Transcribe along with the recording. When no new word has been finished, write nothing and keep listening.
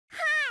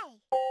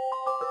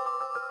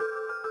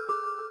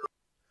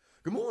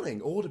Good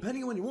morning, or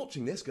depending on when you're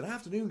watching this, good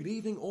afternoon, good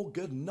evening, or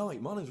good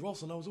night. My name's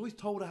Ross and I was always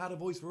told I had a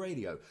voice for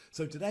radio.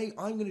 So today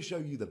I'm going to show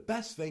you the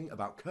best thing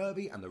about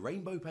Kirby and the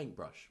Rainbow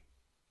Paintbrush.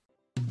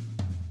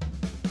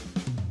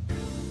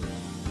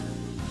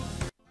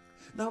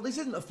 Now, this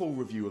isn't a full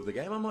review of the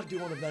game, I might do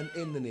one of them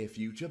in the near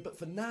future, but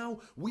for now,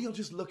 we are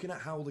just looking at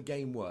how the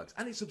game works,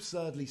 and it's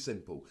absurdly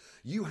simple.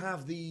 You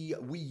have the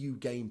Wii U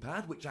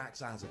gamepad, which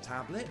acts as a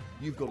tablet,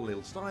 you've got a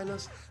little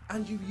stylus,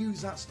 and you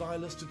use that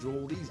stylus to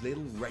draw these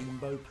little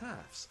rainbow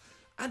paths.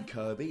 And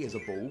Kirby is a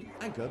ball,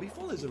 and Kirby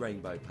follows a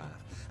rainbow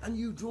path. And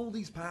you draw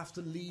these paths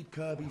to lead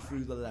Kirby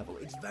through the level.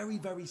 It's very,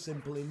 very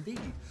simple indeed.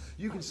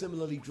 You can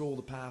similarly draw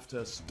the path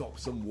to stop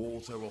some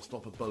water or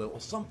stop a bullet or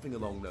something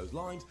along those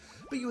lines,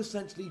 but you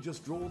essentially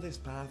just draw this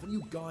path and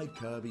you guide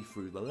Kirby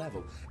through the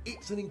level.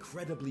 It's an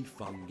incredibly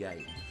fun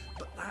game,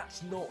 but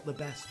that's not the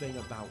best thing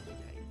about the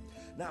game.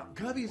 Now,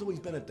 Kirby has always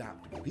been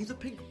adaptable. He's a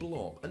pink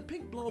blob, and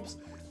pink blobs,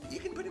 you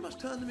can pretty much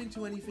turn them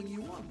into anything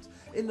you want.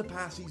 In the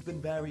past, he's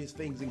been various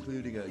things,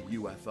 including a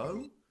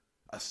UFO,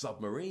 a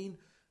submarine,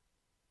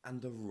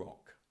 and a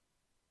rock.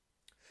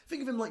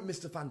 Think of him like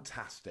Mr.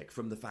 Fantastic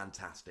from the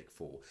Fantastic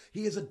Four.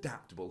 He is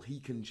adaptable, he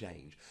can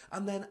change.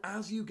 And then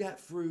as you get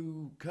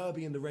through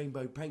Kirby and the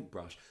Rainbow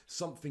Paintbrush,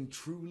 something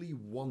truly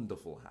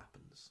wonderful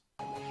happens.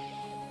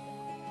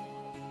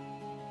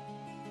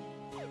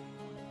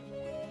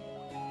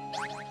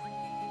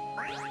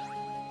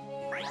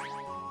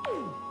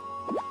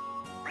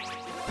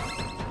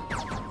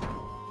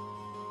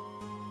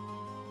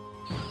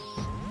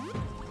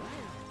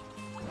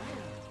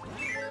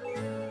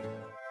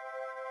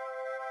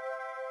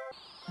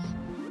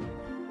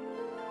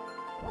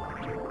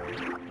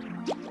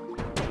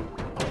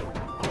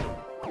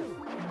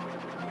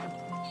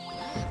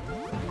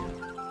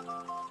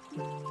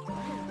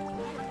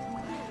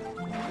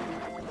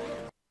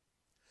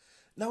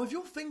 Now, if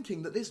you're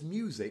thinking that this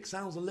music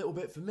sounds a little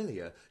bit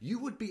familiar, you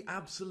would be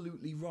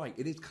absolutely right.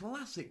 It is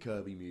classic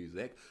Kirby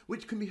music,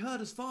 which can be heard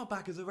as far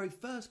back as the very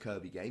first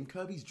Kirby game,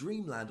 Kirby's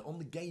Dream Land on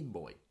the Game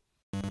Boy.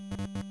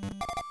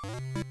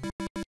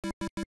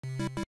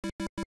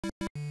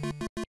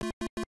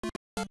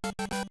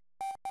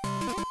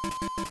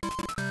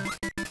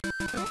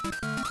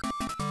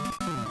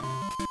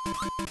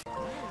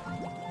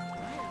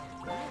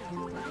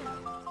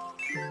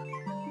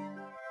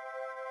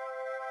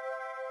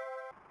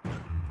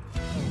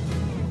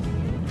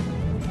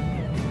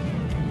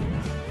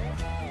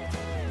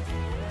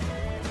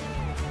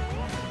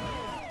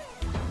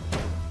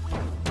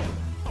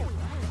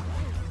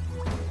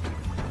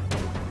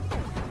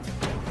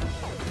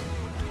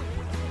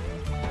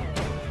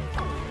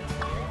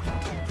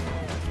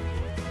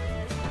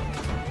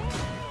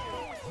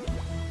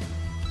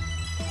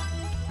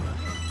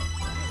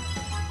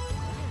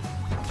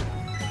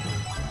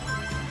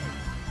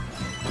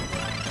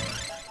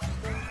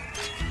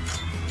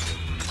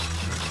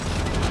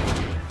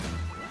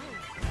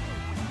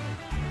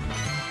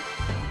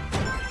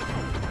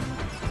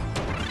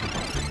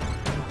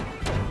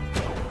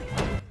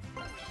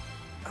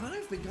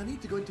 I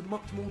need to go into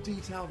much more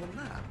detail than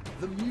that.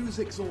 The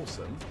music's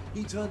awesome,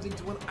 he turns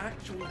into an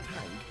actual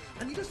tank,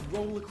 and you just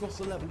roll across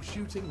the level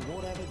shooting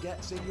whatever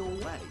gets in your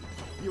way.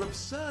 You're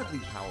absurdly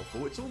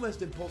powerful, it's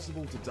almost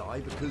impossible to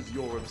die because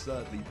you're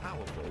absurdly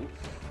powerful,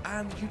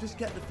 and you just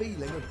get the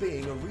feeling of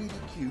being a really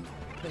cute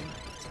pink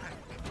tank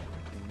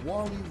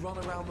while you run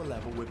around the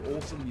level with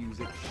awesome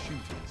music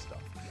shooting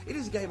stuff. It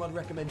is a game I'd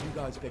recommend you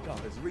guys pick up.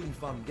 It's a really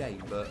fun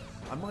game, but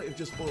I might have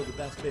just spoiled the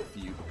best bit for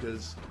you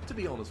because, to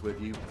be honest with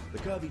you, the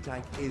Kirby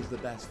Tank is the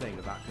best thing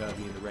about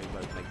Kirby and the Rainbow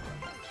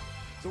Paintbrush.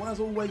 So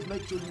as always,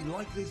 make sure you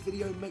like this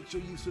video, make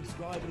sure you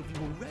subscribe, and if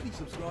you've already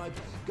subscribed,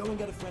 go and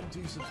get a friend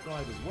to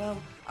subscribe as well,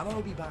 and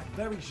I'll be back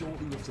very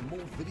shortly with some more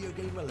video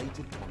game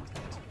related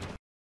content.